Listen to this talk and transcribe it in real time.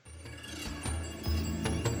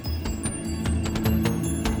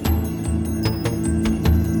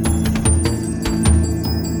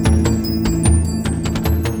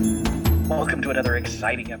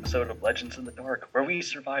exciting episode of Legends in the Dark, where we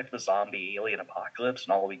survived the zombie alien apocalypse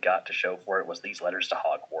and all we got to show for it was these letters to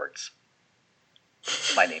Hogwarts.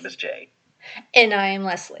 My name is Jay. And I am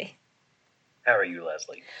Leslie. How are you,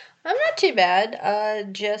 Leslie? I'm not too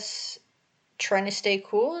bad. Just trying to stay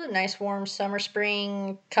cool. A nice warm summer,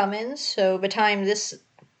 spring coming. So by the time this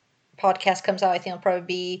podcast comes out, I think it'll probably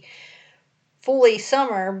be fully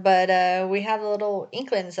summer, but we have little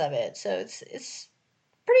inklings of it. So it's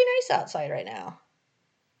pretty nice outside right now.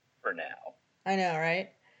 For now. I know,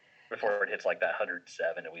 right? Before it hits like that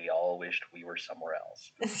 107 and we all wished we were somewhere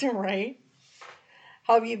else. That's right.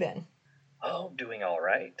 How have you been? Oh, doing all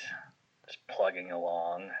right. Just plugging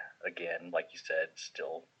along. Again, like you said,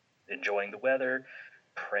 still enjoying the weather,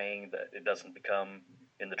 praying that it doesn't become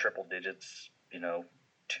in the triple digits,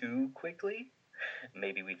 too quickly.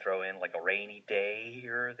 Maybe we throw in like a rainy day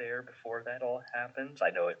here or there before that all happens.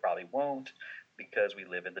 I know it probably won't because we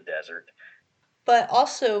live in the desert. But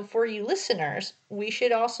also for you listeners, we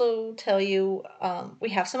should also tell you we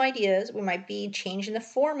have some ideas. We might be changing the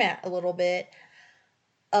format a little bit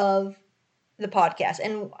of the podcast.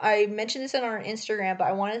 And I mentioned this on our Instagram, but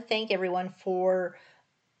I want to thank everyone for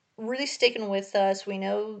really sticking with us. We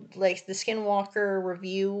know like the Skinwalker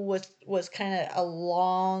review was kind of a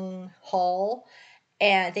long haul.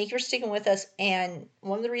 And thank you for sticking with us. And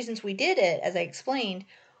one of the reasons we did it, as I explained,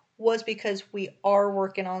 was because we are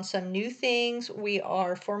working on some new things. We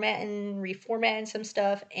are reformatting some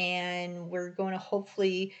stuff, and we're going to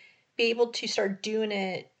hopefully be able to start doing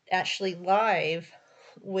it actually live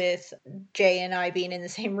with Jay and I being in the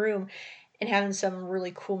same room and having some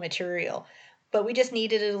really cool material. But we just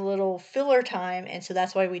needed a little filler time, and so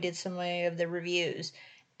that's why we did some of the reviews.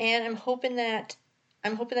 And I'm hoping that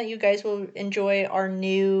you guys will enjoy our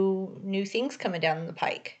new things coming down the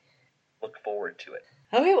pike. Look forward to it.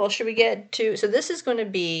 Okay, well, should we get to... So this is going to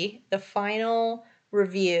be the final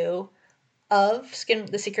review of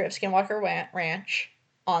The Secret of Skinwalker Ranch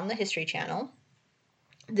on the History Channel.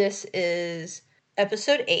 This is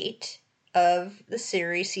episode 8 of the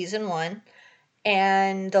series, season 1.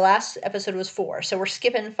 And the last episode was 4. So we're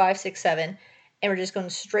skipping 5, 6, 7. And we're just going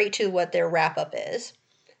straight to what their wrap-up is.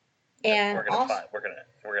 And we're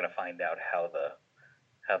gonna find out how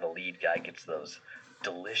the lead guy gets those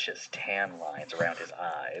delicious tan lines around his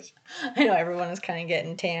eyes. I know everyone is kind of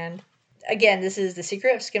getting tanned. Again, this is The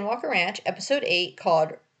Secret of Skinwalker Ranch, episode 8,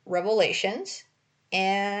 called Revelations.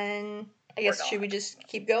 And I guess should we just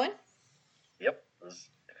keep going? Yep.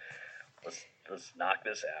 Let's knock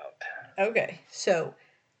this out. Okay, so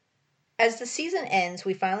as the season ends,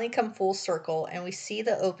 we finally come full circle and we see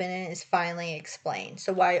the opening is finally explained.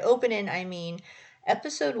 So by opening, I mean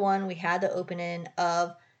episode 1, we had the opening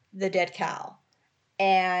of the dead cow.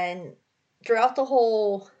 And throughout the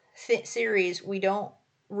whole series, we don't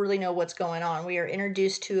really know what's going on. We are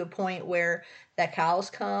introduced to a point where the cows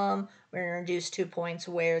come. We're introduced to points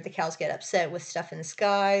where the cows get upset with stuff in the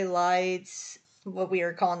sky, lights, what we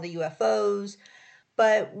are calling the UFOs.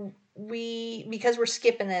 But because we're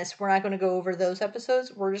skipping this, we're not going to go over those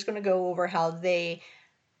episodes. We're just going to go over how they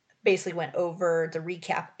basically went over the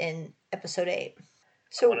recap in episode 8.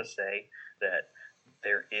 So I want to say that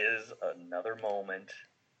there is another moment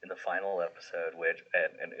in the final episode, which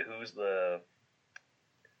and who's the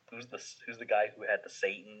guy who had the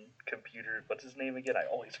Satan computer? What's his name again? I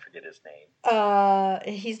always forget his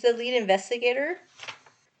name. He's the lead investigator.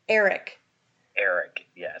 Eric,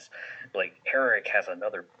 yes. Like, Eric has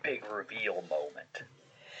another big reveal moment.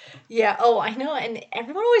 Yeah, oh, I know, and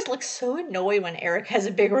everyone always looks so annoyed when Eric has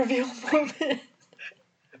a big reveal moment.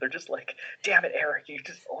 They're just like, damn it, Eric, you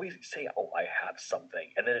just always say, oh, I have something,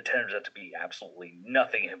 and then it turns out to be absolutely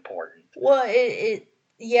nothing important. Well,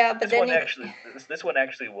 yeah, but this one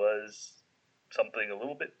actually was something a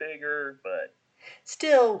little bit bigger, but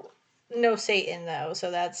still no Satan though, so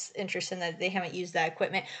that's interesting that they haven't used that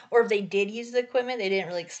equipment. Or if they did use the equipment, they didn't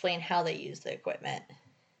really explain how they used the equipment.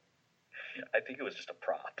 I think it was just a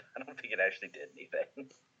prop. I don't think it actually did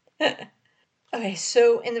anything. Okay,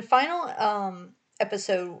 so in the final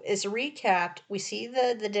episode is recapped. We see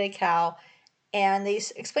the dead cow, and they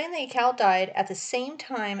explain that the cow died at the same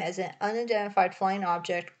time as an unidentified flying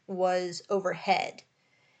object was overhead.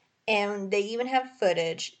 And they even have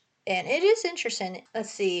footage, and it is interesting.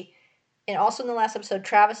 Let's see. And also in the last episode,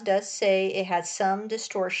 Travis does say it had some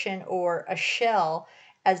distortion or a shell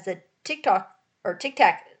as the Tic Tac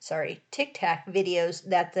videos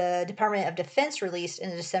that the Department of Defense released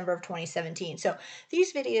in December of 2017. So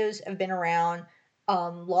these videos have been around. A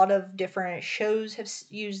lot of different shows have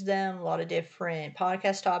used them. A lot of different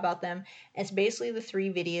podcasts talk about them. And it's basically the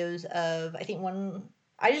 3 videos of, I think one...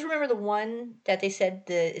 I just remember the one that they said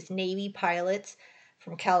it's Navy pilots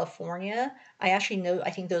from California. I actually know, I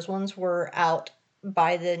think those ones were out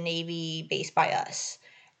by the Navy base by us.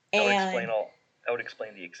 That would explain And all. That would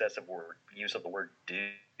explain the excessive use of the word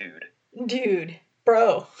dude. dude,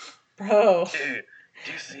 bro. Dude,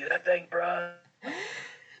 do you see that thing, bro? Oh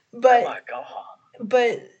But my god.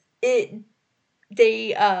 but it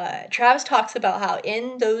they Travis talks about how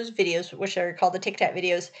in those videos, which are called the Tic Tac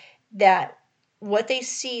videos, that what they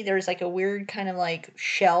see, there's like a weird kind of like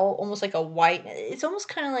shell, almost like a white. It's almost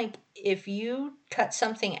kind of like if you cut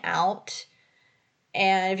something out.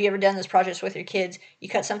 And have you ever done this project with your kids? You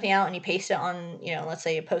cut something out and you paste it on, let's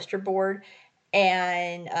say a poster board,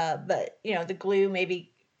 and but the glue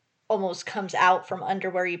maybe almost comes out from under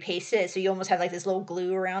where you paste it, so you almost have like this little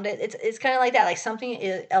glue around it. It's kind of like that, like something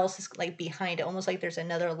else is like behind it, almost like there's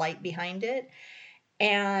another light behind it.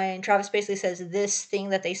 And Travis basically says this thing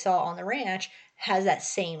that they saw on the ranch has that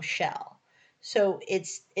same shell. So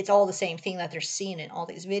it's all the same thing that they're seeing in all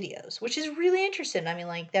these videos, which is really interesting. I mean,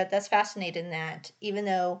 like that's fascinating that even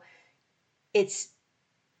though it's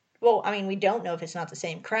well, I mean, we don't know if it's not the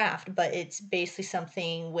same craft, but it's basically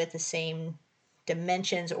something with the same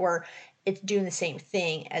dimensions or it's doing the same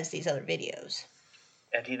thing as these other videos.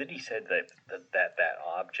 And he said that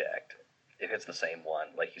object, if it's the same one,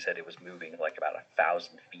 like you said, it was moving like about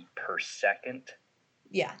 1,000 feet per second.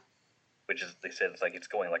 Yeah. Which is, they said, it's like it's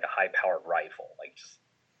going like a high-powered rifle, like just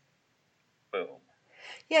boom.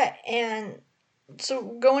 Yeah, and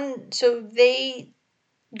so they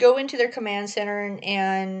go into their command center,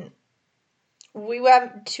 and we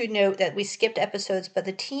have to note that we skipped episodes, but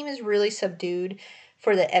the team is really subdued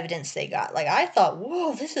for the evidence they got. Like I thought,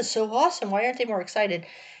 whoa, this is so awesome. Why aren't they more excited?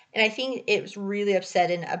 And I think it was really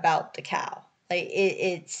upsetting about the cow. Like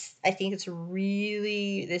it's I think it's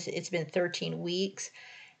really this. It's been 13 weeks,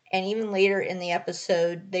 and even later in the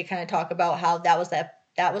episode, they kind of talk about how that was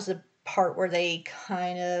the part where they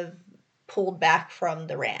kind of pulled back from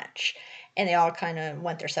the ranch, and they all kind of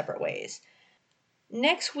went their separate ways.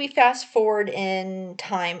 Next, we fast forward in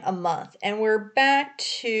time a month, and we're back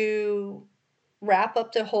to wrap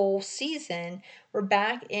up the whole season. We're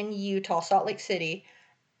back in Utah, Salt Lake City,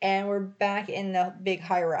 and we're back in the big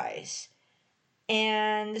high rise.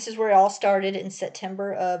 And this is where it all started in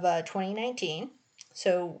September of 2019.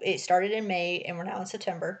 So it started in May, and we're now in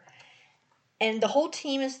September. And the whole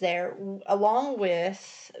team is there, along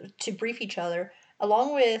with, to brief each other,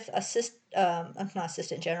 along with not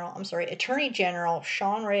assistant general, I'm sorry, Attorney General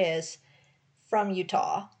Sean Reyes from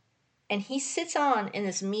Utah. And he sits on in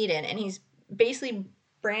this meeting, and he's basically,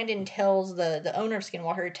 Brandon tells the owner of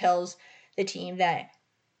Skinwalker, tells the team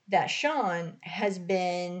that Sean has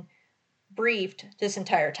been briefed this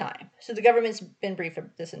entire time. So the government's been briefed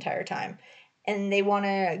this entire time, and they want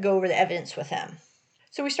to go over the evidence with him.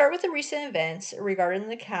 So we start with the recent events regarding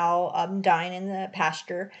the cow dying in the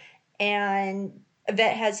pasture, and a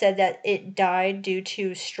vet had said that it died due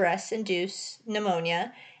to stress-induced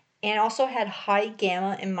pneumonia, and also had high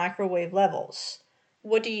gamma and microwave levels.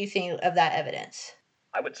 What do you think of that evidence?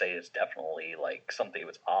 I would say it's definitely like something that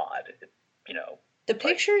was odd. You know, The like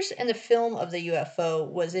pictures and the film of the UFO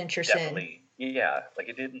was interesting. definitely, yeah. Like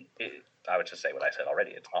it didn't. I would just say what I said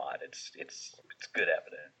already. It's odd. It's good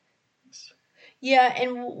evidence. Yeah,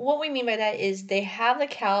 and what we mean by that is they have the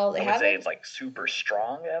cow. They I would have say it. it's like super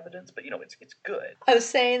strong evidence, but it's good. I was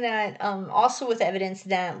saying that also with evidence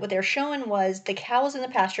that what they're showing was the cow was in the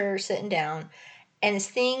pasture sitting down, and this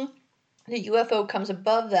thing, the UFO comes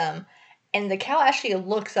above them, and the cow actually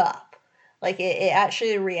looks up. Like it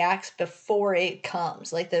actually reacts before it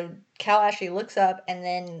comes. Like the cow actually looks up, and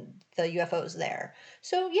then the UFO is there.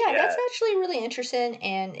 So yeah, that's Yeah, actually really interesting,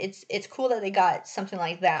 and it's cool that they got something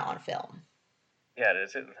like that on film. yeah.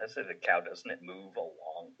 Does it the cow, doesn't it move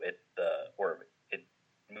along with or it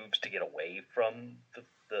moves to get away from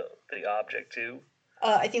the object too?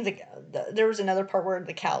 I think there was another part where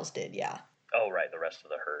the cows did. Yeah, Oh, right. The rest of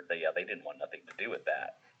the herd, they didn't want nothing to do with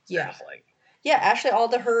that. They're yeah. just like, Yeah, actually, all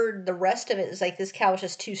the herd, the rest of it is like this cow was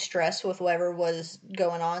just too stressed with whatever was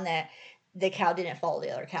going on that the cow didn't follow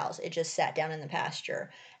the other cows. It just sat down in the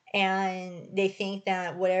pasture. And they think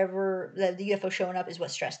that whatever the UFO showing up is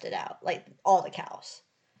what stressed it out, like all the cows.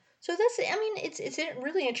 So I mean, it's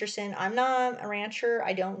really interesting. I'm not a rancher.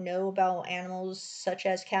 I don't know about animals such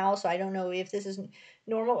as cows, so I don't know if this is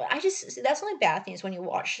normal. That's the only bad thing is when you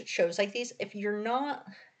watch shows like these. If you're not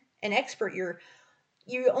an expert,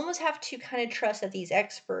 you almost have to kind of trust that these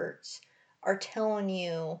experts are telling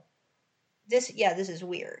you this is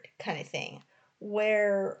weird kind of thing,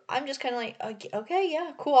 where I'm just kind of like, okay,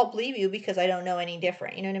 yeah, cool, I'll believe you because I don't know any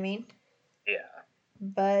different, you know what I mean? yeah.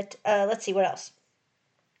 But let's see what else.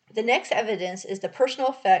 The next evidence is the personal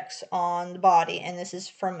effects on the body, and this is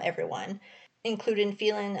from everyone, including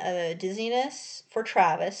feeling a dizziness for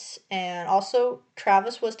Travis. And also,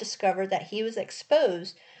 Travis was discovered that he was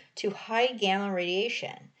exposed to high gamma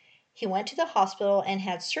radiation. He went to the hospital and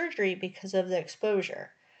had surgery because of the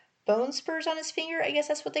exposure. Bone spurs on his finger, I guess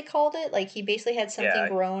that's what they called it. Like he basically had something Yeah,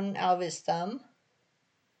 grown out of his thumb.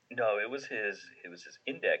 no, it was his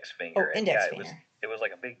index finger, Oh, and index yeah, finger. it was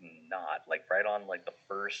like a big knot, like right on like the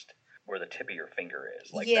first where the tip of your finger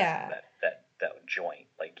is, like Yeah. that joint,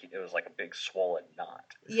 like it was like a big swollen knot.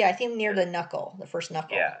 Yeah, I think near And, the knuckle, the first yeah,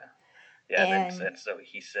 knuckle. yeah, And and so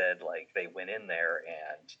he said like they went in there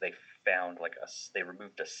and they found like they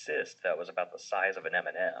removed a cyst that was about the size of an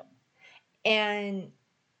M&M. and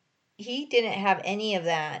he didn't have any of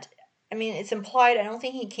that. I mean, it's implied, I don't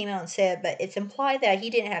think he came out and said, but it's implied that he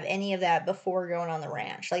didn't have any of that before going on the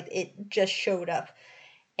ranch. Like it just showed up,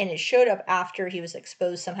 and it showed up after he was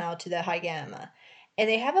exposed somehow to the high gamma. And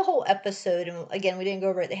they have a whole episode, and again, we didn't go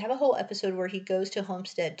over it. They have a whole episode where he goes to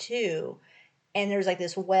Homestead too, and there's like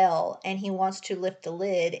this well, and he wants to lift the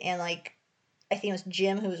lid, and like I think it was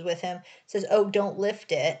Jim who was with him says, "Oh, don't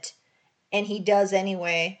lift it," and he does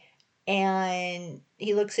anyway. And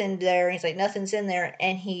he looks in there, and he's like, "Nothing's in there,"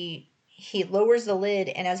 and he lowers the lid,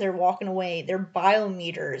 and as they're walking away, their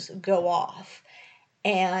biometers go off.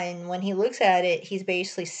 And when he looks at it, he's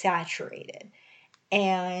basically saturated.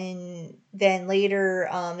 And then later,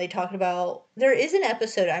 they talked about there is an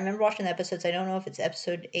episode. I remember watching the episodes. I don't know if it's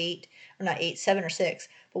episode 8 or not 8, 7 or 6,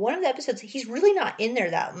 but one of the episodes he's really not in there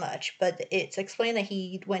that much. But it's explained that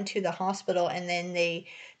he went to the hospital and then they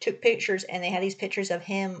took pictures and they had these pictures of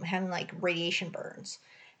him having like radiation burns,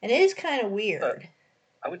 and it is kind of Uh, weird.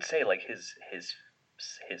 I would say like his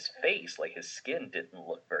face, like his skin didn't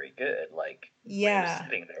look very good. Like when he was Yeah,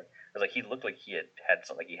 sitting there, it was like he looked like he had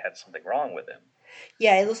something wrong with him.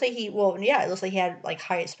 yeah. It looks like it looks like he had like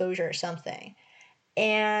high exposure or something.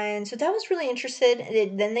 And so that was really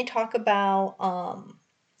interesting. Then they talk about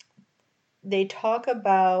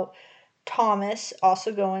Thomas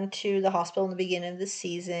also going to the hospital in the beginning of the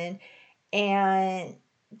season, and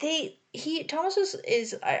Thomas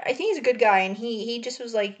is I think he's a good guy, and he just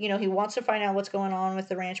was like, he wants to find out what's going on with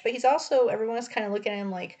the ranch, but he's also everyone's kind of looking at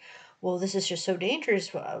him like, well, this is just so dangerous.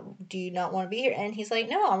 Do you not want to be here? And he's like,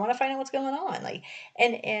 no, I want to find out what's going on. Like,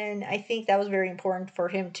 and I think that was very important for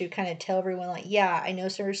him to kind of tell everyone like, yeah, I know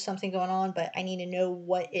there's something going on, but I need to know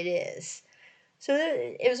what it is. So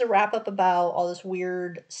it was a wrap up about all this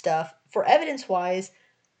weird stuff. For evidence wise,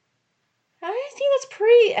 I think that's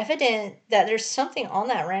pretty evident that there's something on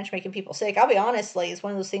that ranch making people sick. I'll be honest, like it's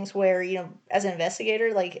one of those things where, as an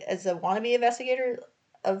investigator, like as a wannabe investigator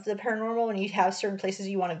of the paranormal, and you have certain places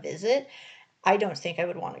you want to visit, I don't think I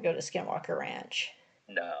would want to go to Skinwalker Ranch.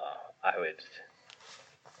 No, I would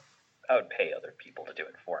pay other people to do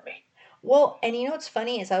it for me. Well, and you know what's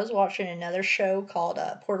funny is I was watching another show called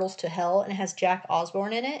Portals to Hell, and it has Jack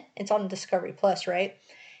Osborne in it. It's on Discovery Plus, right?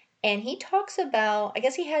 And he talks about, I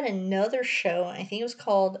guess he had another show, I think it was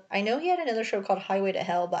called, I know he had another show called Highway to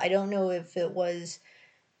Hell, but I don't know if it was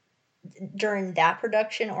during that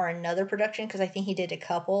production or another production because I think he did a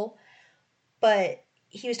couple. But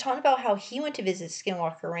he was talking about how he went to visit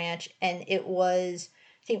Skinwalker Ranch, and it was,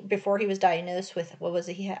 I think before he was diagnosed with what was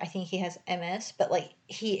it? I think he has MS, but like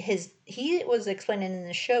he was explaining in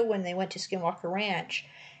the show when they went to Skinwalker Ranch,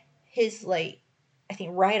 his like I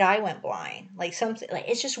think right eye went blind, like something like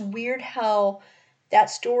it's just weird how that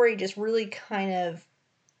story just really kind of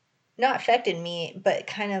not affected me, but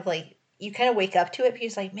kind of like you kind of wake up to it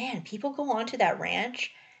because like man, people go onto that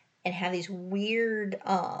ranch and have these weird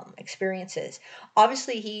experiences.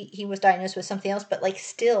 Obviously he was diagnosed with something else, but like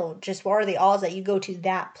still just what are the odds that you go to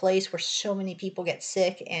that place where so many people get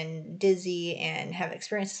sick and dizzy and have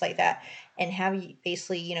experiences like that and have you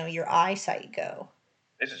basically, your eyesight go.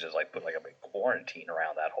 This is just like put like a big quarantine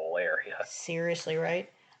around that whole area. Seriously, right?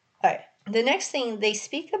 All right. The next thing they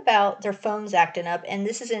speak about their phones acting up, and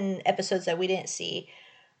this is in episodes that we didn't see.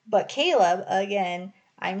 But Caleb, again,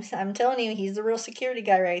 I'm telling you, he's the real security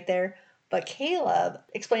guy right there. But Caleb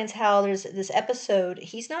explains how there's this episode.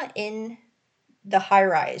 He's not in the high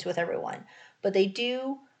rise with everyone, but they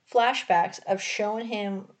do flashbacks of showing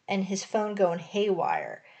him and his phone going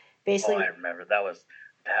haywire. Oh, I Basically, remember that was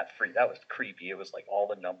creepy. It was like all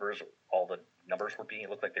the numbers were being, it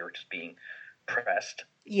looked like they were just being pressed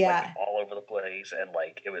like yeah, all over the place, and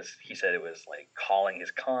like he said it was like calling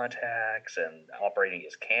his contacts and operating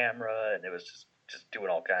his camera, and it was just doing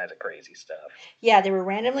all kinds of crazy stuff. Yeah, they were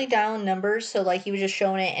randomly dialing numbers, so like he was just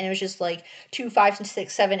showing it, and it was just like 2 5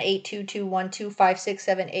 6 7 8 2 2 1 2 5 6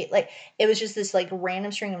 7 8. Like it was just this like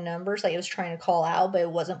random string of numbers, like it was trying to call out, but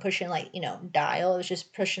it wasn't pushing like dial. It was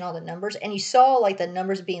just pushing all the numbers, and you saw like the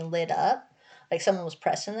numbers being lit up, like someone was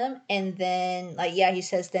pressing them, and then like yeah, he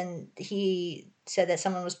said that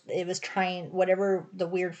it was trying whatever the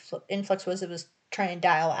weird influx was, it was trying to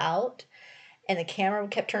dial out, and the camera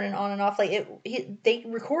kept turning on and off. Like they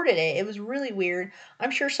recorded it. It was really weird.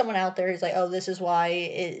 I'm sure someone out there is like, "Oh, this is why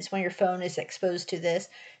it's when your phone is exposed to this."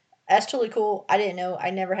 That's totally cool. I didn't know.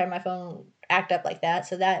 I never had my phone act up like that,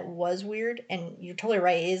 so that was weird. And you're totally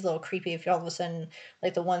right. It is a little creepy if all of a sudden,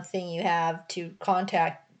 like the one thing you have to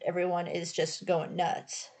contact everyone is just going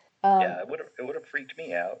nuts. Yeah, it would have freaked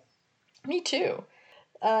me out. Me too.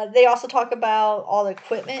 They also talk about all the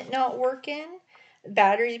equipment not working,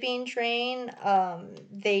 batteries being drained.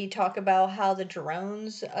 They talk about how the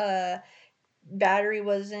drones battery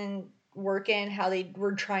wasn't working, how they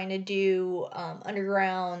were trying to do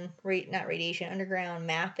underground not radiation, underground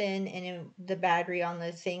mapping, and the battery on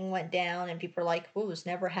the thing went down, and people are like, "Oh, this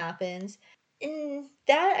never happens." And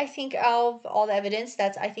that I think out of all the evidence,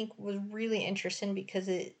 that's I think was really interesting because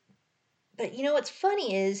it. But what's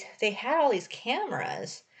funny is they had all these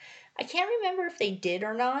cameras. I can't remember if they did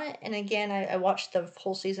or not. And again, I watched the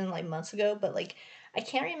whole season like months ago, but like I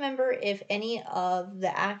can't remember if any of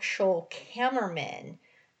the actual cameramen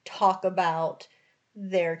talk about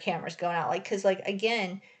their cameras going out. Like, because, like,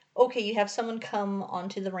 again, okay, you have someone come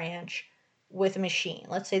onto the ranch with a machine,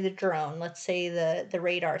 let's say the drone, let's say the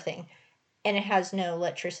radar thing, and it has no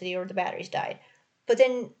electricity or the batteries died. But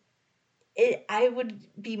then I would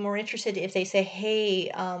be more interested if they say, hey,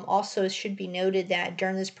 also it should be noted that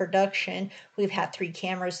during this production, we've had 3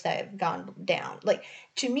 cameras that have gone down. Like,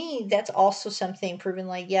 to me, that's also something proven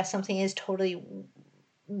like, yeah, something is totally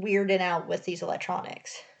weirding out with these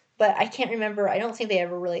electronics. But I can't remember, I don't think they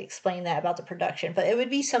ever really explained that about the production. But it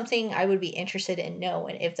would be something I would be interested in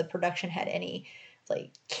knowing if the production had any,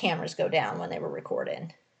 like, cameras go down when they were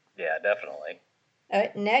recording. Yeah, definitely. All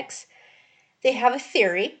right, next, they have a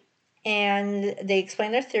theory, and they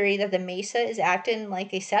explain their theory that the mesa is acting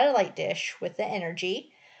like a satellite dish with the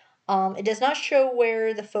energy. It does not show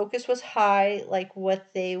where the focus was high, like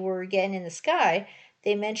what they were getting in the sky.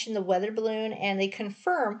 They mention the weather balloon, and they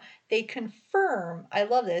confirm, I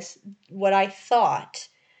love this, what I thought,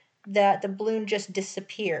 that the balloon just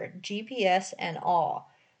disappeared, GPS and all.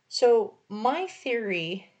 So, my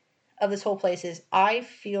theory of this whole place is I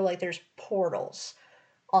feel like there's portals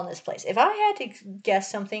on this place. If I had to guess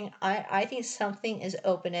something, I think something is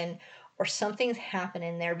opening or something's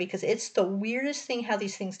happening there because it's the weirdest thing how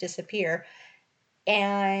these things disappear.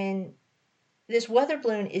 And this weather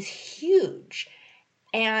balloon is huge.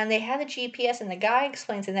 And they have the GPS, and the guy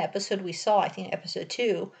explains in the episode we saw, I think episode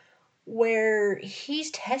 2, where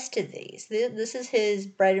he's tested these. This is his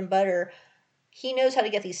bread and butter. He knows how to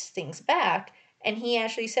get these things back, and he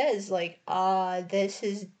actually says like,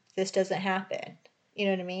 this doesn't happen. You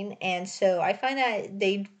know what I mean? And so I find that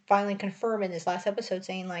they finally confirm in this last episode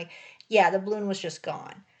saying like, yeah, the balloon was just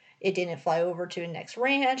gone. It didn't fly over to the next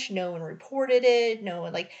ranch. No one reported it. No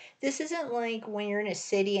one, like, this isn't like when you're in a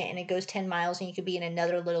city and it goes 10 miles and you could be in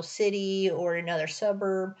another little city or another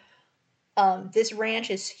suburb. This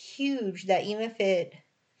ranch is huge that even if it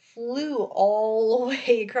flew all the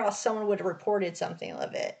way across, someone would have reported something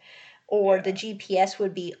of it. Or the Yeah. GPS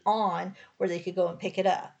would be on where they could go and pick it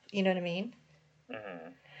up. You know what I mean? Hmm.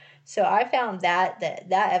 So I found that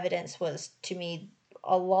evidence was to me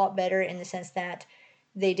a lot better in the sense that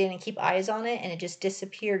they didn't keep eyes on it and it just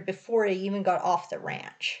disappeared before it even got off the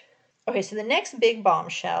ranch. Okay, so the next big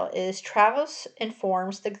bombshell is Travis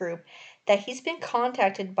informs the group that he's been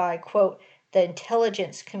contacted by, quote, the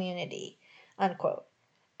intelligence community, unquote,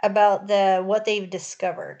 about what they've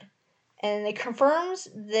discovered. And it confirms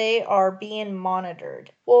they are being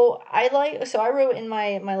monitored. Well, I wrote in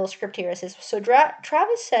my little script here, it says, so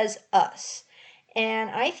Travis says us. And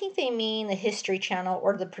I think they mean the History Channel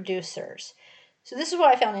or the producers. So this is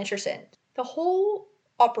what I found interesting. The whole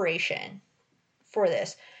operation for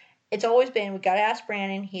this, it's always been, we got to ask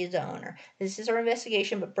Brandon, he's the owner. This is our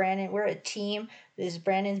investigation, but Brandon, we're a team. This is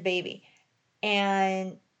Brandon's baby.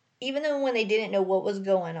 And even though when they didn't know what was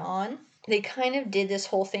going on, they kind of did this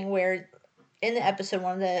whole thing where in the episode,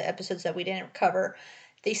 one of the episodes that we didn't cover,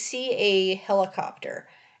 they see a helicopter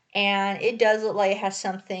and it does look like it has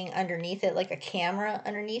something underneath it, like a camera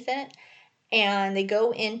underneath it. And they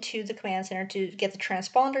go into the command center to get the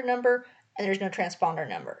transponder number, and there's no transponder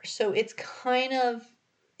number. So it's kind of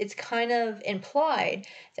implied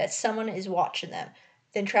that someone is watching them.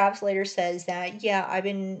 then Travis later says that, yeah, I've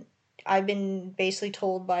been basically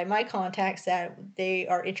told by my contacts that they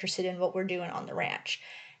are interested in what we're doing on the ranch.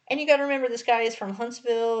 And you got to remember, this guy is from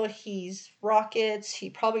Huntsville. He's Rockets. He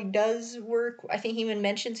probably does work. I think he even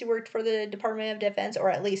mentions he worked for the Department of Defense, or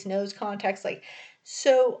at least knows contacts. Like,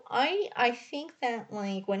 so I think that,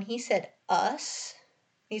 like, when he said us,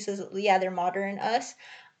 he says, yeah, they're modern us.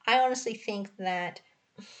 I honestly think that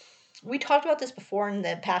we talked about this before in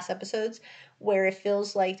the past episodes, where it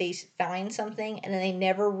feels like they find something and then they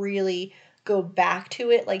never really go back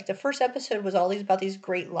to it. Like, the first episode was always about these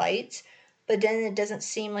great lights, but then it doesn't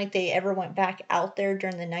seem like they ever went back out there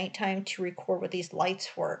during the nighttime to record what these lights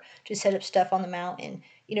were, to set up stuff on the mountain.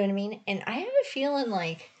 You know what I mean? And I have a feeling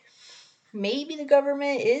like maybe the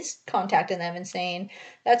government is contacting them and saying,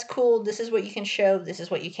 that's cool, this is what you can show, this is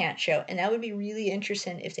what you can't show. And that would be really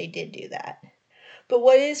interesting if they did do that. But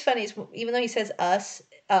what is funny is, even though he says us,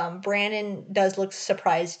 Brandon does look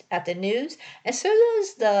surprised at the news, and so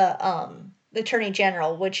does the attorney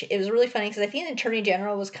general. Which, it was really funny because I think the attorney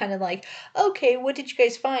general was kind of like, "Okay, what did you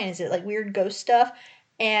guys find? Is it like weird ghost stuff?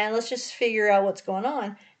 And let's just figure out what's going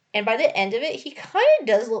on." And by the end of it, he kind of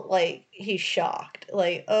does look like he's shocked.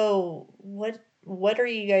 Like, "Oh, what are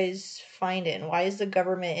you guys finding? Why is the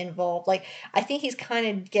government involved?" Like, I think he's kind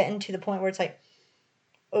of getting to the point where it's like,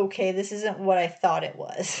 okay, this isn't what I thought it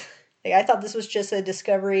was. Like, I thought this was just a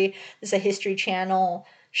Discovery, this is a History Channel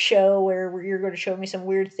show where you're going to show me some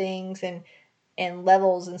weird things and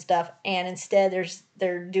levels and stuff, and instead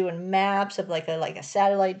they're doing maps of like a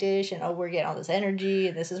satellite dish, and, oh, we're getting all this energy,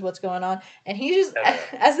 and this is what's going on. And he just, No, no, no.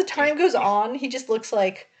 as the time goes He's on, he just looks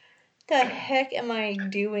like, the heck am I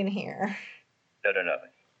doing here? no, no, no.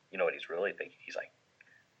 You know what he's really thinking? He's like,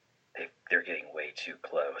 they're getting way too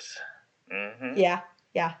close. Mm-hmm.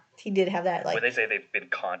 Yeah, he did have that, When like, they say they've been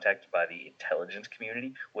contacted by the intelligence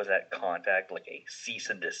community, was that contact like a cease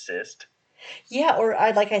and desist? yeah, or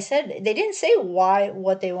like I said, they didn't say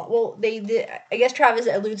what they want. Well, they did. I guess Travis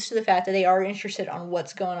alludes to the fact that they are interested on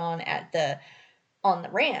what's going on on the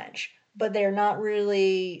ranch, but they're not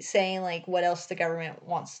really saying like what else the government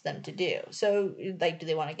wants them to do. So, like, do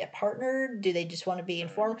they want to get partnered? Do they just want to be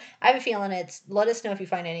informed? I have a feeling it's, let us know if you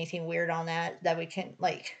find anything weird on that we can,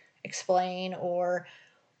 like, explain or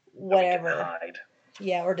That we whatever. denied.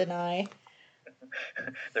 Yeah, or deny.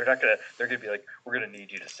 They're not gonna. They're gonna be like, we're gonna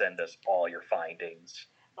need you to send us all your findings,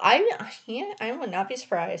 I would not be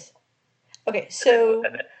surprised. Okay, and then so,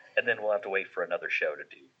 and then we'll have to wait for another show to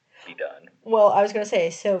be done. well, I was going to say,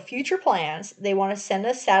 so future plans, they want to send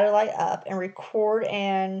a satellite up and record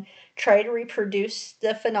and try to reproduce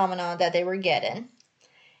the phenomena that they were getting.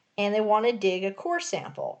 And they want to dig a core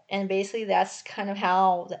sample. And basically, that's kind of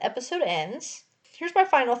how the episode ends. Here's my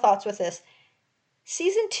final thoughts with this.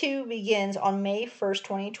 Season 2 begins on May 1st,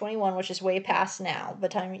 2021, which is way past now by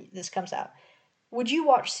the time this comes out. Would you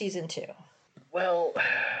watch season 2? Well,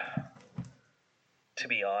 to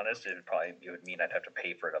be honest, it would mean I'd have to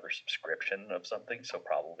pay for another subscription of something, so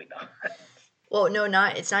probably not. Well, no,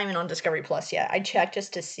 it's not even on Discovery Plus yet. I checked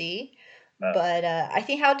just to see. Oh, But I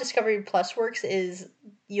think how Discovery Plus works is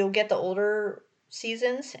you'll get the older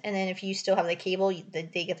seasons, and then if you still have the cable,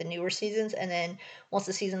 they get the newer seasons, and then once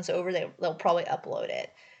the season's over, they'll probably upload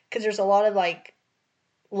it. Because there's a lot of, like,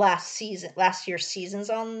 last year's seasons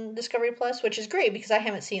on Discovery Plus, which is great because I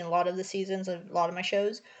haven't seen a lot of the seasons of a lot of my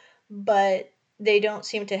shows, but they don't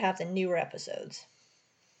seem to have the newer episodes.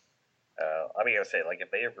 I mean, I would say like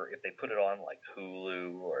if they put it on like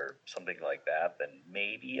Hulu or something like that, then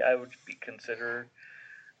maybe I would be consider.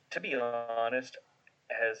 To be honest,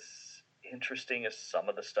 as interesting as some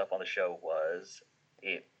of the stuff on the show was,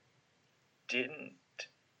 it didn't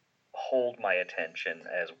hold my attention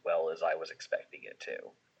as well as I was expecting it to.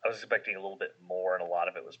 I was expecting a little bit more, and a lot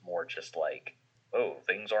of it was more just like, oh,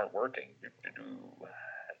 things aren't working. I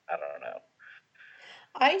don't know.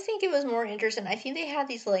 I think it was more interesting. I think they had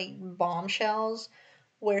these, like, bombshells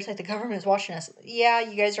where it's like, the government is watching us. Yeah,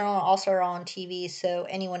 you guys are also on TV, so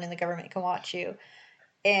anyone in the government can watch you.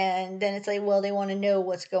 And then it's like, well, they want to know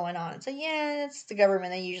what's going on. It's like, yeah, it's the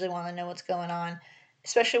government. They usually want to know what's going on,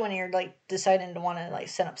 especially when you're, like, deciding to want to, like,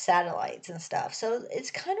 set up satellites and stuff. So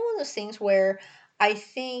it's kind of one of those things where I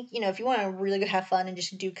think, if you want to really go have fun and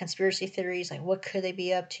just do conspiracy theories, like, what could they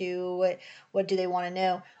be up to? What do they want to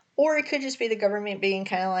know? Or it could just be the government being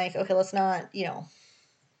kind of like, okay, let's not,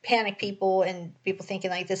 panic people, and people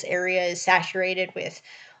thinking like this area is saturated with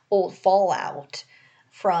old fallout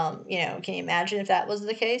from, can you imagine if that was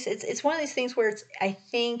the case? It's one of these things where I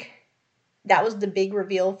think that was the big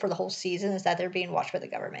reveal for the whole season, is that they're being watched by the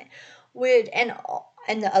government, would and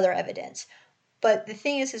the other evidence. But the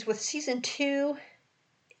thing is with season 2,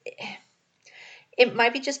 It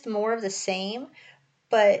might be just more of the same,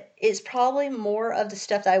 but it's probably more of the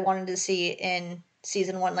stuff that I wanted to see in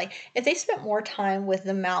season one. Like if they spent more time with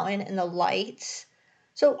the mountain and the lights.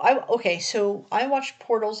 So I watched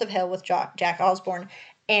Portals of Hell with Jack Osborne,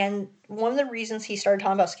 and one of the reasons he started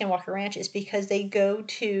talking about Skinwalker Ranch is because they go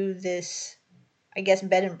to this, I guess,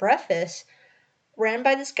 bed and breakfast ran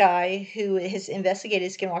by this guy who has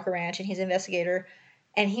investigated Skinwalker Ranch, and he's an investigator,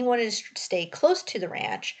 and he wanted to stay close to the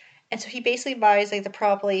ranch, and so he basically buys like the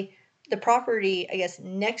property, I guess,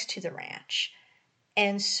 next to the ranch,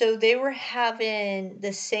 and so they were having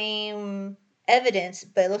the same evidence,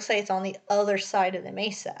 but it looks like it's on the other side of the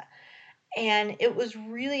mesa. And it was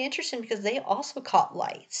really interesting because they also caught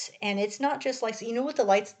lights, and it's not just like, you know what the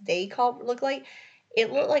lights they caught look like?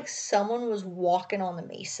 It looked like someone was walking on the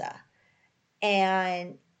mesa,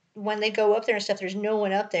 and when they go up there and stuff, there's no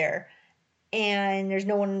one up there, and there's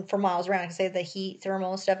no one for miles around because they have the heat,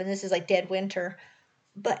 thermal, and stuff. And this is like dead winter,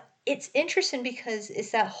 but it's interesting because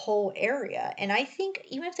it's that whole area. And I think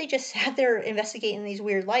even if they just sat there investigating these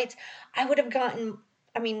weird lights, I would have gotten.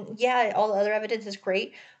 I mean, yeah, all the other evidence is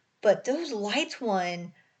great, but those lights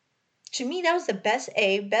one, to me, that was the best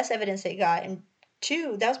evidence they got, and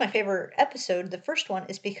two, that was my favorite episode. The first one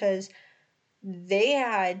is because they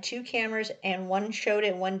had two cameras and one showed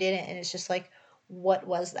it and one didn't, and it's just like, what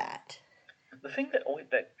was that? The thing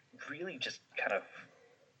that really just kind of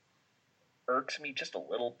irks me just a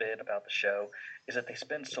little bit about the show is that they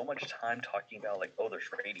spend so much time talking about like, oh,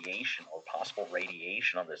 there's radiation or possible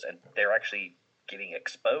radiation on this, and they're actually getting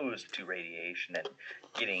exposed to radiation and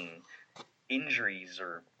getting injuries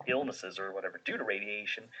or illnesses or whatever due to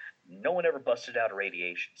radiation. No one ever busted out a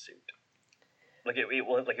radiation suit. Like it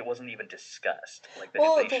wasn't even discussed. Like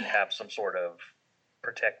Well, they should have some sort of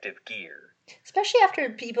protective gear. especially after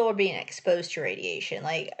people are being exposed to radiation,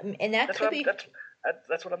 like, and that That's could what I'm. be.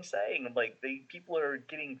 That's what I'm saying. Like people are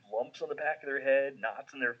getting lumps on the back of their head,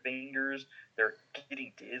 knots in their fingers. They're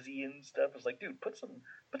getting dizzy and stuff. It's like, dude, put some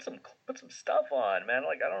stuff on, man.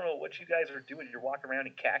 Like I don't know what you guys are doing. You're walking around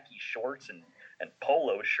in khaki shorts and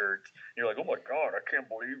polo shirts. You're like, oh my god, I can't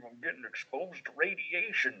believe I'm getting exposed to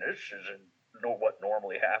radiation. This isn't what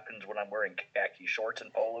normally happens when I'm wearing khaki shorts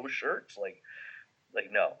and polo shirts. Like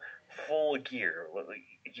no, full gear. Like,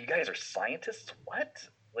 you guys are scientists? What?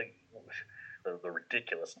 Like the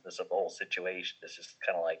ridiculousness of the whole situation is just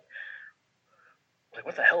kind of like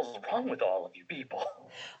what the hell is wrong with all of you people?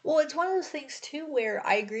 Well, it's one of those things too where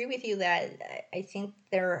I agree with you that I think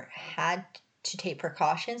there had to take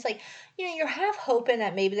precautions. Like, you're half hoping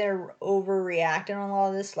that maybe they're overreacting on all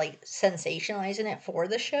of this, like sensationalizing it for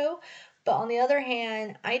the show. But on the other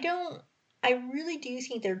hand, I really do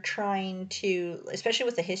think they're trying to, especially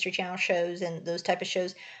with the History Channel shows and those type of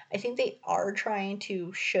shows, I think they are trying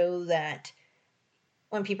to show that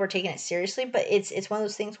when people are taking it seriously. But it's one of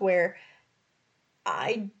those things where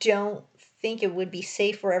I don't think it would be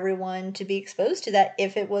safe for everyone to be exposed to that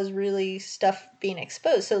if it was really stuff being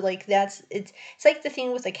exposed. So like it's like the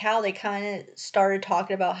thing with the cow. They kind of started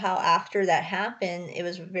talking about how after that happened, it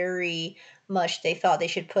was very much they thought they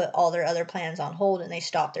should put all their other plans on hold and they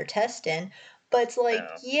stopped their testing. But it's like, No,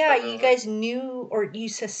 yeah, you guys knew or you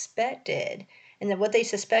suspected, and then what they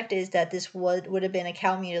suspect is that this would have been a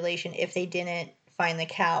cow mutilation if they didn't find the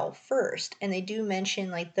cow first. And they do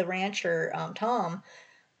mention like the rancher, Tom.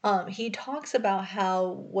 He talks about how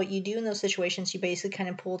what you do in those situations, you basically kind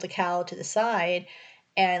of pull the cow to the side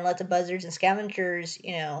and let the buzzards and scavengers,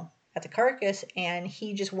 at the carcass. And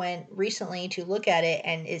he just went recently to look at it,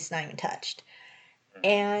 and it's not even touched.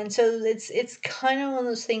 And so it's kind of one of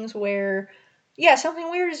those things where, yeah, something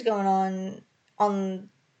weird is going on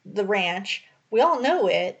the ranch. We all know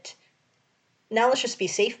it. Now let's just be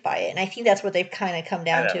safe by it. And I think that's what they've kind of come I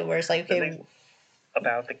down to, know. where it's like, And they okay,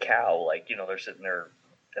 about the cow, like they're sitting there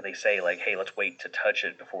and they say like, hey, let's wait to touch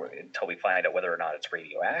it until we find out whether or not it's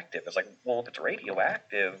radioactive. It's like, well, if it's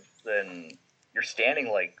radioactive, then you're standing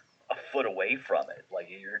like a foot away from it. Like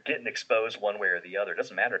you're getting exposed one way or the other. It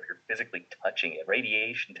doesn't matter if you're physically touching it.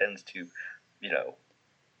 Radiation tends to, you know,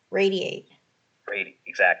 radiate.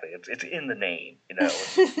 exactly. It's in the name.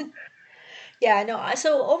 Yeah, no.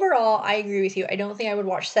 So overall, I agree with you. I don't think I would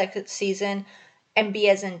watch second season and be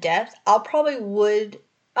as in depth. I'll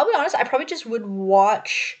be honest. I probably just would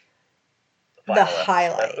watch The the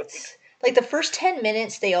final episode. highlights. Like the first 10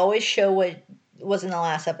 minutes, they always show what was in the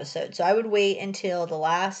last episode. So I would wait until the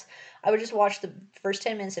last. I would just watch the first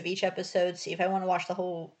 10 minutes of each episode, see if I want to watch the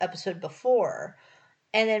whole episode before,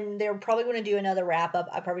 and then they're probably going to do another wrap up.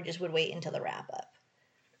 I probably just would wait until the wrap up.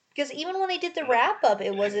 Because even when they did the wrap up,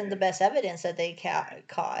 it wasn't the best evidence that they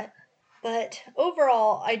caught. But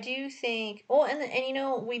overall, I do think. Well, and you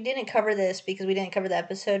know, we didn't cover this because we didn't cover the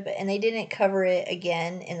episode, but and they didn't cover it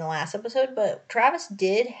again in the last episode. But Travis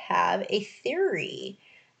did have a theory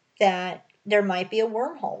that there might be a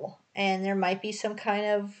wormhole and there might be some kind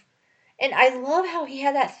of. And I love how he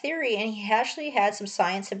had that theory, and he actually had some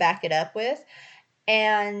science to back it up with.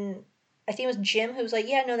 And I think it was Jim who was like,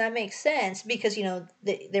 "Yeah, no, that makes sense," because you know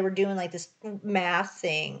they were doing like this math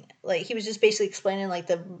thing. Like he was just basically explaining like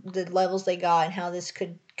the levels they got and how this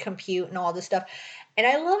could compute and all this stuff. And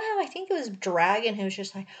I love how I think it was Dragon who was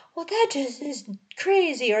just like, "Well, that just is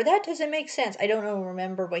crazy," or "That doesn't make sense." I don't know,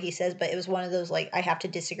 remember what he says, but it was one of those like I have to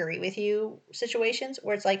disagree with you situations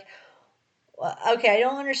where it's like, well, okay, I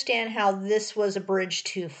don't understand how this was a bridge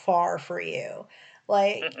too far for you.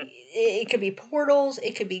 Like, it could be portals,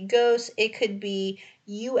 it could be ghosts, it could be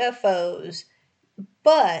UFOs,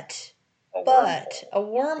 but, A but, wormhole. a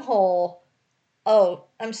wormhole, oh,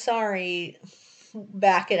 I'm sorry,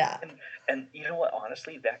 back it up. And you know what?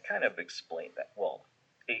 Honestly, that kind of explains that. Well,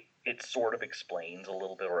 it sort of explains a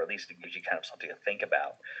little bit, or at least it gives you kind of something to think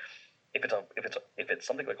about. If it's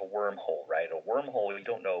something like a wormhole, right? A wormhole, you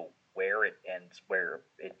don't know where it ends, where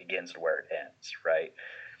it begins, and where it ends, right?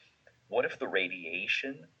 What if the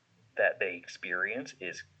radiation that they experience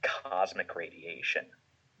is cosmic radiation?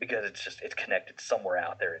 Because it's connected somewhere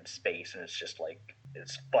out there in space, and it's just like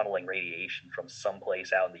it's funneling radiation from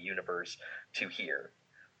someplace out in the universe to here.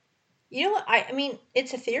 You know what? I mean,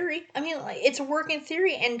 it's a theory. I mean, like, it's a working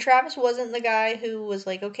theory. And Travis wasn't the guy who was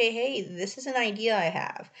like, okay, hey, this is an idea I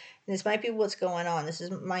have. And this might be what's going on. This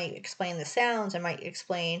is might explain the sounds. It might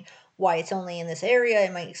explain why it's only in this area.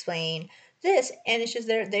 It might explain this. And it's just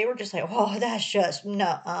they were just like, oh, that's just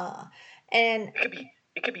no. And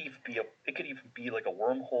It could even be like a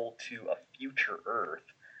wormhole to a future Earth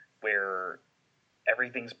where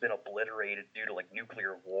everything's been obliterated due to like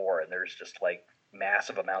nuclear war, and there's just like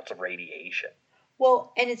massive amounts of radiation.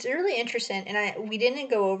 well, and it's really interesting. And we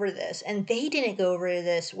didn't go over this, and they didn't go over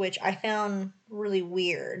this, which I found really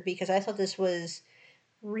weird because I thought this was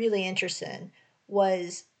really interesting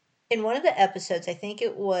was in one of the episodes, I think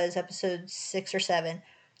it was episode 6 or 7,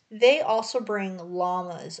 they also bring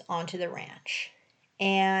llamas onto the ranch.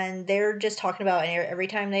 And they're just talking about every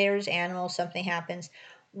time there's animals, something happens.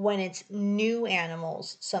 When it's new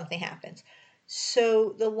animals, something happens.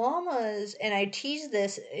 So the llamas, and I teased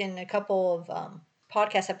this in a couple of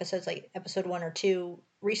podcast episodes, like episode 1 or 2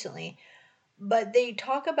 recently, but they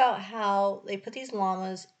talk about how they put these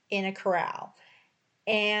llamas in a corral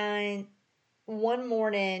and one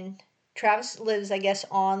morning, Travis lives, I guess,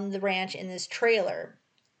 on the ranch in this trailer.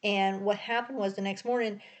 And what happened was the next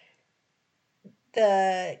morning,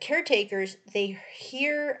 the caretakers, they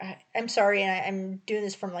hear, I'm sorry, and I'm doing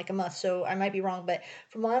this from like a month, so I might be wrong, but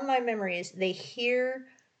from one of my memories, they hear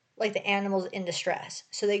like the animals in distress.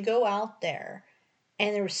 So they go out there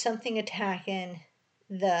and there was something attacking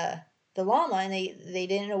the the llama and they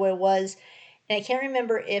didn't know what it was, and I can't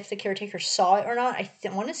remember if the caretaker saw it or not.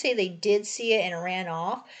 Want to say they did see it and ran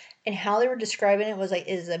off. And how they were describing it was like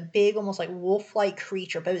it is a big, almost like wolf-like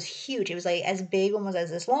creature, but it was huge. It was like as big almost as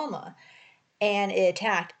this llama, and it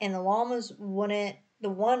attacked. And the llamas wouldn't. The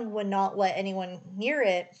one would not let anyone near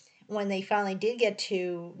it. When they finally did get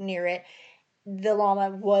to near it, the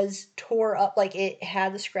llama was tore up, like it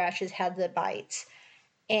had the scratches, had the bites,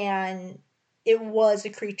 and it was a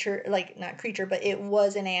creature, like not creature, but it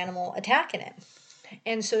was an animal attacking it.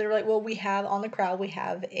 And so they're like, well, we have on the crowd, we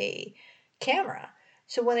have a camera.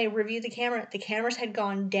 So when they reviewed the cameras had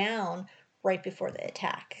gone down right before the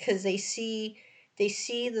attack because they see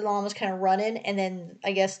the llamas kind of running, and then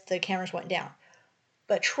I guess the cameras went down.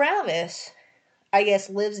 But Travis, I guess,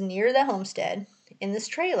 lives near the homestead in this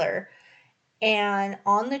trailer, and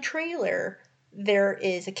on the trailer there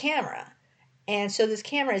is a camera. And so this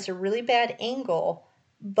camera is a really bad angle,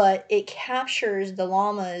 but it captures the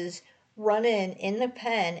llamas running in the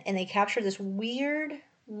pen, and they capture this weird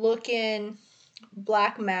looking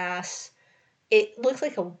black mass. It looks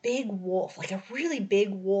like a big wolf, like a really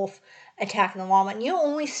big wolf attacking the llama. And you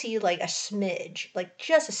only see like a smidge, like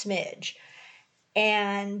just a smidge.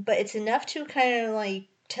 And but it's enough to kind of like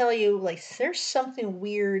tell you like there's something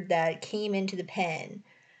weird that came into the pen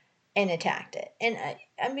and attacked it. And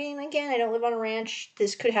I mean, again, I don't live on a ranch.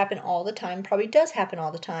 This could happen all the time. Probably does happen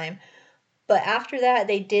all the time. But after that,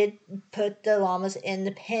 they did put the llamas in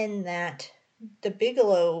the pen that the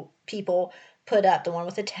Bigelow people put up, the one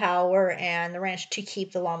with the tower and the ranch to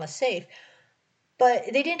keep the llamas safe. But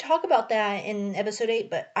they didn't talk about that in episode 8.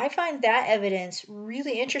 But I find that evidence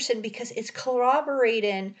really interesting because it's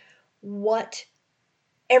corroborating what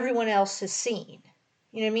everyone else has seen.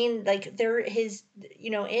 You know what I mean? Like there his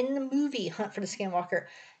in the movie Hunt for the Skinwalker,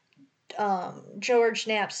 George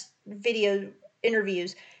Knapp's video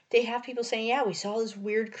interviews, they have people saying, "Yeah, we saw this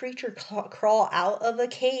weird creature crawl out of a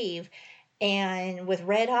cave and with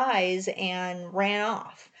red eyes and ran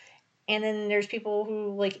off." And then there's people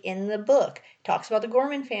who, like in the book, talks about the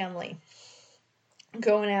Gorman family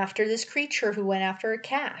going after this creature who went after a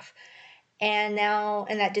calf, and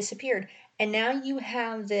that disappeared. And now you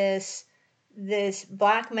have this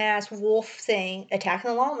black mass wolf thing attacking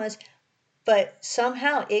the llamas, but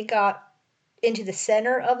somehow it got into the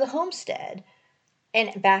center of the homestead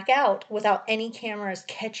and back out without any cameras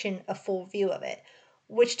catching a full view of it,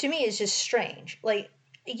 which to me is just strange. Like,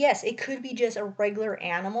 yes, it could be just a regular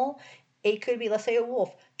animal. It could be, let's say, a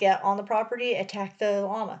wolf get on the property, attack the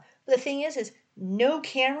llama. But the thing is no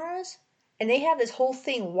cameras, and they have this whole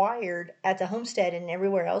thing wired at the homestead and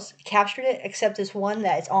everywhere else, captured it, except this one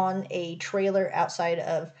that's on a trailer outside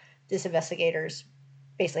of this investigator's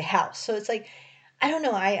basically house. So it's like, I don't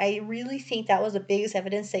know. I really think that was the biggest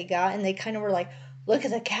evidence they got, and they kind of were like, look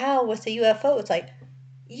at the cow with the UFO. It's like,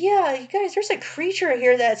 yeah, you guys, there's a creature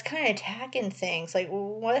here that's kind of attacking things. Like,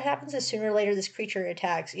 what happens is sooner or later this creature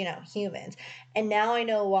attacks, humans. And now I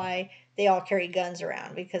know why they all carry guns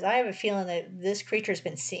around, because I have a feeling that this creature's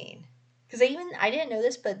been seen. Because I didn't know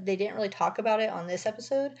this, but they didn't really talk about it on this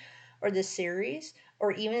episode or this series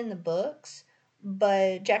or even in the books.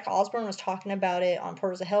 But Jack Osborne was talking about it on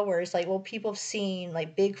Portals of Hell, where it's like, well, people have seen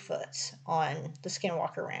like Bigfoots on the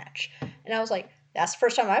Skinwalker Ranch. And I was like, that's the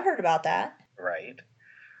first time I've heard about that. Right.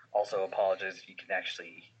 Also, apologize if you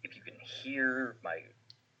can hear my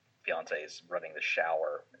fiance is running the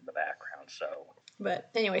shower in the background. So, but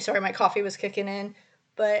anyway, sorry, my coffee was kicking in.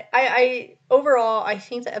 But I overall, I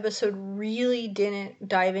think the episode really didn't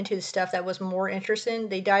dive into the stuff that was more interesting.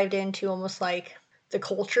 They dived into almost like the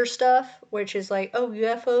culture stuff, which is like, oh,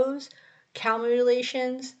 UFOs, cow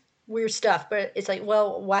mutilations, weird stuff. But it's like,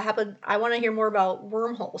 well, what happened? I want to hear more about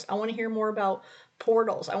wormholes. I want to hear more about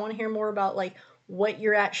portals. I want to hear more about like where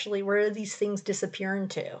are these things disappearing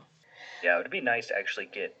to? yeah, it would be nice to actually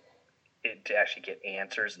get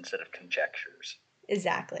answers instead of conjectures.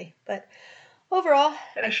 Exactly. But overall,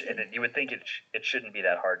 And you would think it shouldn't be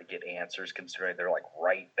that hard to get answers, considering they're like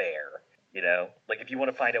right there. Like if you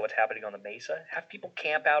want to find out what's happening on the mesa, have people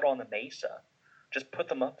camp out on the mesa. Just put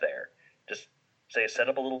them up there. Just say set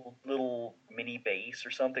up a little mini base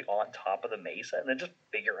or something on top of the mesa, and then just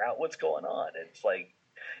figure out what's going on. It's like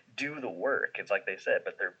do the work. It's like they said,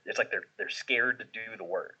 but they're scared to do the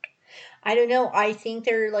work. I don't know. I think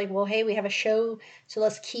they're like, well, hey, we have a show, so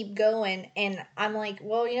let's keep going. And I'm like,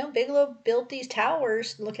 well, Bigelow built these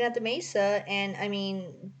towers looking at the mesa. And I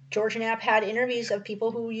mean, George Knapp had interviews of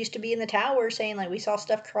people who used to be in the tower saying, like, we saw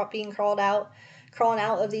stuff crawling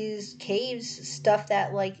out of these caves, stuff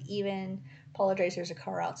that, like, even, apologize, there's a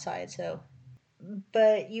car outside. So,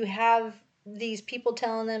 but you have these people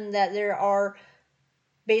telling them that there are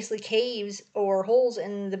basically caves or holes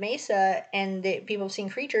in the mesa, and people have seen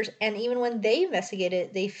creatures, and even when they investigate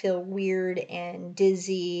it they feel weird and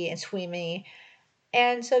dizzy and swimmy.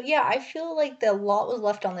 And so yeah, I feel like the lot was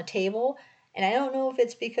left on the table, and I don't know if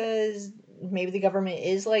it's because maybe the government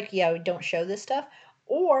is like, yeah, we don't show this stuff,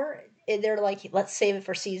 or they're like, let's save it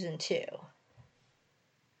for season 2.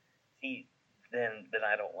 See, then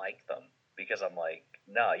I don't like them because I'm like,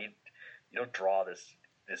 no, you don't draw this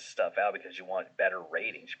stuff out because you want better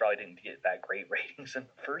ratings. You probably didn't get that great ratings in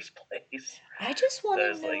the first place. I just want to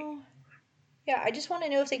There's like, know. Yeah, I just want to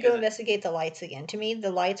know if they go because investigate the lights again. To me, the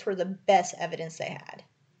lights were the best evidence they had.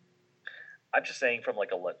 I'm just saying from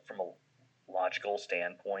a logical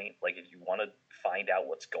standpoint, like if you want to find out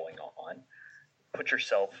what's going on, put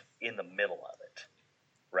yourself in the middle of it,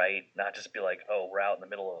 right? Not just be like, oh, we're out in the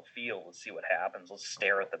middle of a field, let's see what happens, let's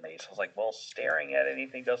stare at the mace. I was like, well, staring at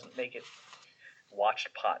anything doesn't make it.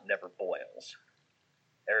 Watched pot never boils.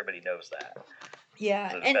 Everybody knows that.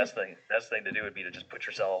 Yeah, So the and best thing to do would be to just put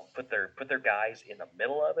their guys in the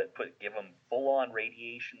middle of it. Give them full on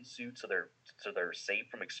radiation suits so they're safe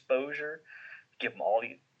from exposure. Give them all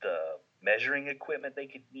the measuring equipment they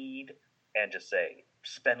could need, and just say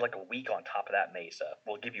spend like a week on top of that mesa.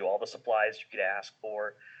 We'll give you all the supplies you could ask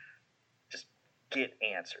for. Just get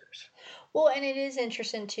answers. well, and it is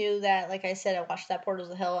interesting too that, like I said, I watched that Portals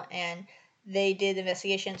of Hell, and they did the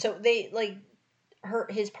investigation. So they like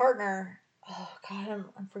his partner. Oh God,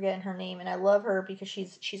 I'm forgetting her name, and I love her because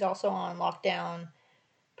she's also on Lockdown,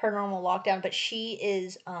 Paranormal Lockdown, but she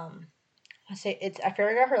is I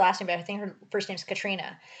forgot her last name, but I think her first name's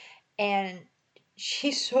Katrina, and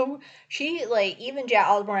Even Jack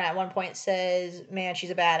Osborne at one point says, "Man,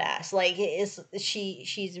 she's a badass." Like,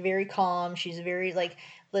 she's very calm. She's very like,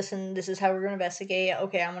 "Listen, this is how we're gonna investigate.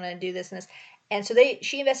 Okay, I'm gonna do this and this." And so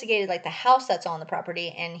she investigated like the house that's on the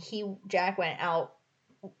property, and Jack went out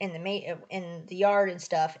in the yard and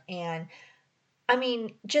stuff. And I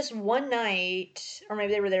mean, just one night, or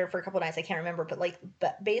maybe they were there for a couple of nights, I can't remember,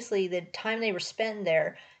 but basically the time they were spent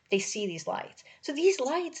there, they see these lights. So these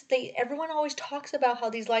lights, everyone always talks about how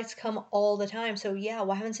these lights come all the time. So yeah,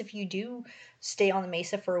 what happens if you do stay on the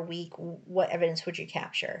mesa for a week? What evidence would you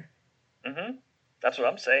capture? Mm-hmm. That's what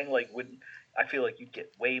I'm saying. Like, I feel like you'd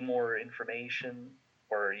get way more information,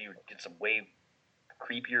 or you get some way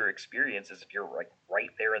creepier experiences if you're like right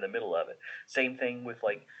there in the middle of it. Same thing with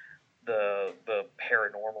like the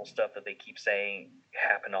paranormal stuff that they keep saying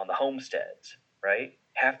happened on the homesteads, right?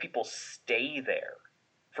 Have people stay there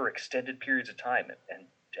for extended periods of time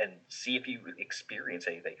and see if you experience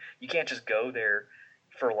anything. You can't just go there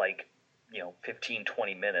for like 15,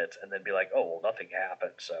 20 minutes and then be like, oh, well, nothing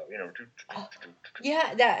happened, so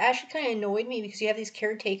Yeah, that actually kind of annoyed me because you have these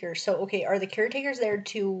caretakers. So, okay, are the caretakers there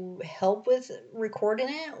to help with recording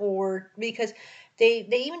it, or because they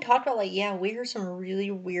even talked about like, yeah, we heard some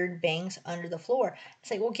really weird bangs under the floor.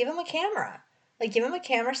 It's like, well, give them a camera. Like, give them a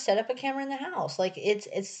camera, set up a camera in the house. Like, it's.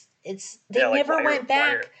 They yeah, like never went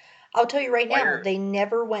back. I'll tell you right why now, are they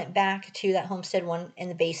never went back to that homestead one in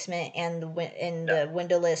the basement and no, the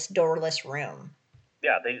windowless, doorless room.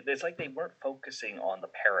 yeah, it's like they weren't focusing on the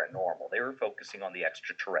paranormal, they were focusing on the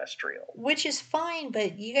extraterrestrial. Which is fine,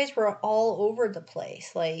 but you guys were all over the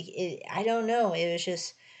place. Like, I don't know. It was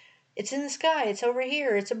just, it's in the sky. It's over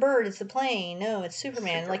here. It's a bird. It's a plane. No, it's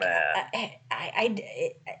Superman. Like, Superman.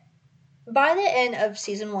 by the end of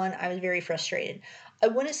season one, I was very frustrated. I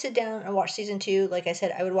wouldn't sit down and watch season two. Like I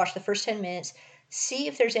said, I would watch the first 10 minutes, see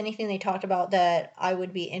if there's anything they talked about that I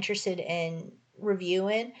would be interested in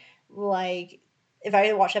reviewing. Like, if I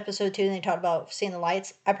had watched episode two and they talked about seeing the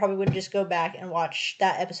lights, I probably would just go back and watch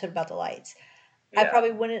that episode about the lights. I Yeah.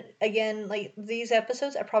 probably wouldn't, again, like these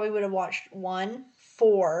episodes, I probably would have watched one,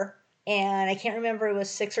 four, and I can't remember, it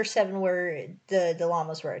was six or seven where the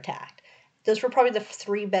llamas were attacked. Those were probably the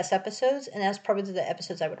three best episodes, and that's probably the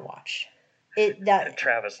episodes I would watch. It that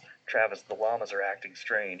Travis, the llamas are acting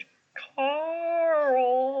strange. Carl,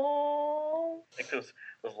 like those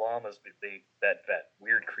llamas, that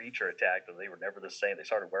weird creature attacked them. They were never the same. They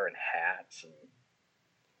started wearing hats and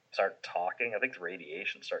started talking. I think the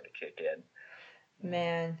radiation started to kick in.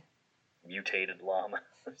 Man. Mutated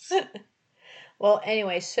llamas. Well,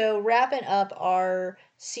 anyway, so wrapping up our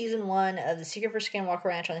season one of the Secret for Skinwalker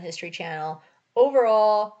Ranch on the History Channel.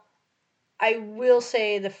 Overall, I will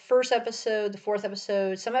say the first episode, the fourth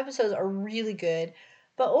episode, some episodes are really good,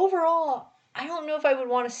 but overall, I don't know if I would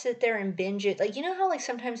want to sit there and binge it. Like, you know how like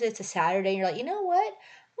sometimes it's a Saturday and you're like, you know what?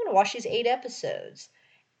 I'm gonna watch these 8 episodes.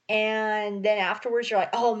 And then afterwards, you're like,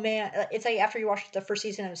 oh man, it's like after you watch the first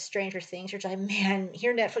season of Stranger Things, you're just like, man,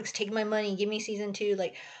 here Netflix, take my money, give me season two.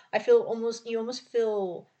 Like, you almost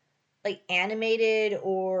feel like animated,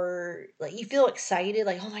 or like you feel excited,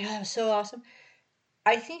 like, oh my God, that was so awesome.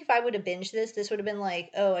 I think if I would have binged this, this would have been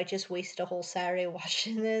like, oh, I just wasted a whole Saturday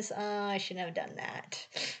watching this. I shouldn't have done that.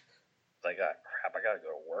 Like, oh, crap, I gotta go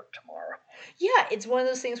to work tomorrow. Yeah, it's one of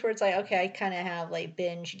those things where it's like, okay, I kind of have like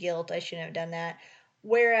binge guilt. I shouldn't have done that.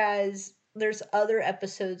 Whereas there's other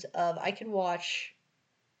episodes of I could watch,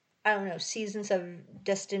 I don't know, seasons of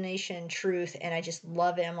Destination Truth, and I just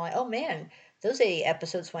love it. I'm like, oh man, those 8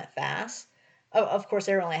 episodes went fast. Oh, of course,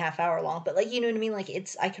 they're only a half hour long, but like, you know what I mean? Like,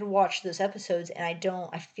 I can watch those episodes and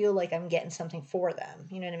I feel like I'm getting something for them.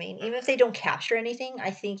 You know what I mean? Even if they don't capture anything, I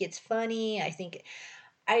think it's funny.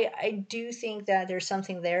 I do think that there's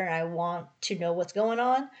something there and I want to know what's going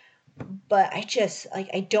on. But I just, like,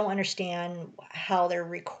 I don't understand how they're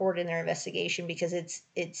recording their investigation, because it's,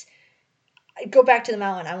 go back to the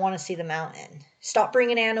mountain. I want to see the mountain. Stop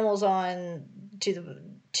bringing animals on to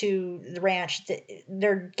the ranch.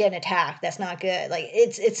 They're getting attacked. That's not good. Like,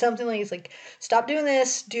 it's something like, it's like, stop doing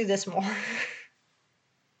this. Do this more.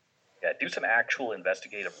 Yeah, do some actual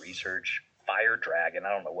investigative research. Fire Dragon. I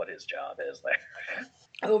don't know what his job is there.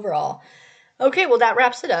 Overall, okay. Well, that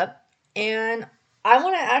wraps it up, and I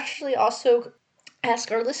want to actually also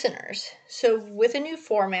ask our listeners. So, with a new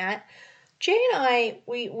format, Jay and I,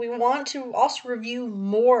 we want to also review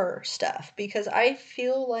more stuff, because I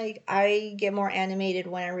feel like I get more animated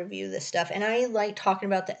when I review this stuff, and I like talking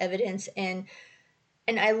about the evidence, and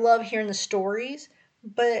I love hearing the stories,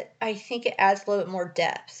 but I think it adds a little bit more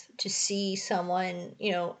depth to see someone,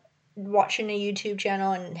 watching a YouTube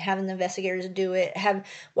channel and having the investigators do it, have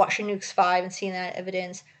watching Nukes 5 and seeing that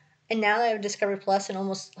evidence. And now that I have Discovery Plus and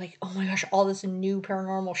almost like, oh my gosh, all this new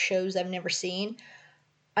paranormal shows I've never seen,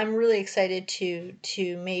 I'm really excited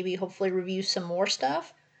to maybe hopefully review some more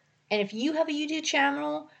stuff. And if you have a YouTube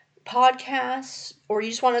channel, podcasts, or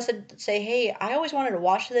you just want us to say, hey, I always wanted to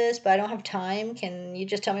watch this, but I don't have time, can you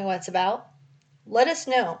just tell me what it's about? Let us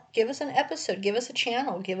know. Give us an episode, give us a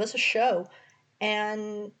channel, give us a show,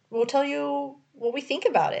 and we'll tell you what we think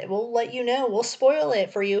about it. We'll let you know. We'll spoil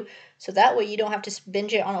it for you, so that way you don't have to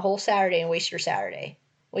binge it on a whole Saturday and waste your Saturday.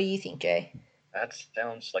 What do you think, Jay? That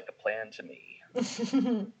sounds like a plan to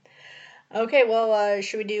me. Okay, well,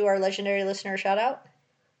 should we do our legendary listener shout out?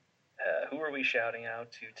 Who are we shouting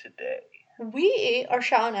out to today? We are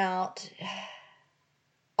shouting out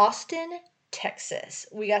Austin, Texas.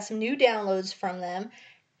 We got some new downloads from them.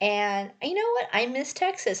 And you know what? I miss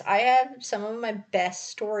Texas. I have some of my best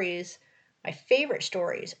stories. My favorite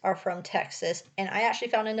stories are from Texas. And I actually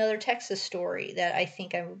found another Texas story that I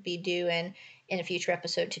think I would be doing in a future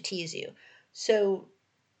episode to tease you. So,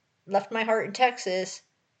 left my heart in Texas.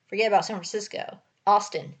 Forget about San Francisco.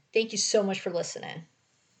 Austin, thank you so much for listening.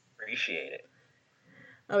 Appreciate it.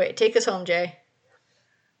 Okay, take us home, Jay.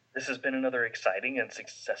 This has been another exciting and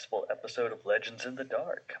successful episode of Legends in the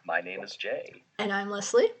Dark. My name is Jay. And I'm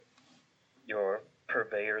Leslie. Your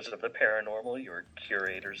purveyors of the paranormal, your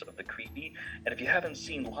curators of the creepy, and if you haven't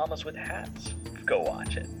seen Llamas with Hats, go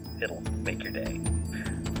watch it. It'll make your day.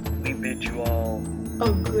 We bid you all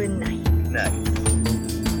a good night. night.